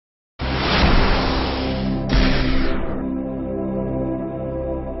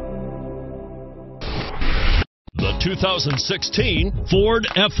2016 Ford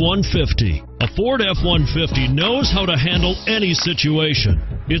F-150. A Ford F-150 knows how to handle any situation.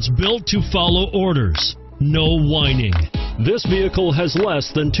 It's built to follow orders. No whining. This vehicle has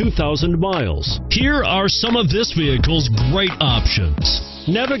less than 2,000 miles. Here are some of this vehicle's great options: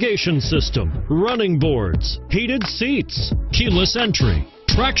 navigation system, running boards, heated seats, keyless entry,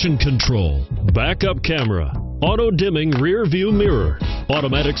 traction control, backup camera, auto-dimming rear view mirror,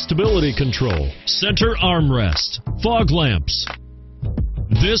 automatic stability control, center armrest, fog lamps.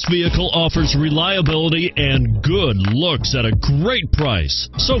 This vehicle offers reliability and good looks at a great price.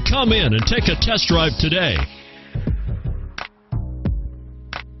 So come in and take a test drive today.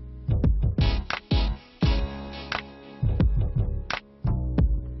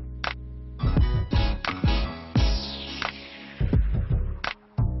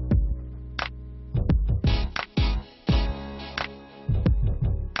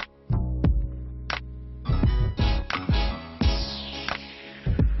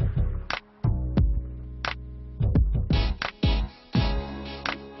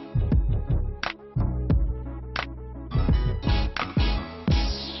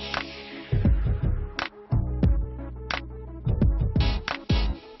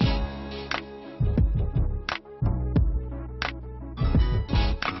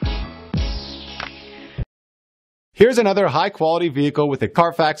 Here's another high-quality vehicle with a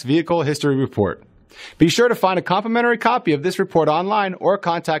Carfax Vehicle History Report. Be sure to find a complimentary copy of this report online or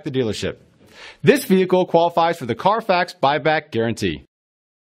contact the dealership. This vehicle qualifies for the Carfax Buyback Guarantee.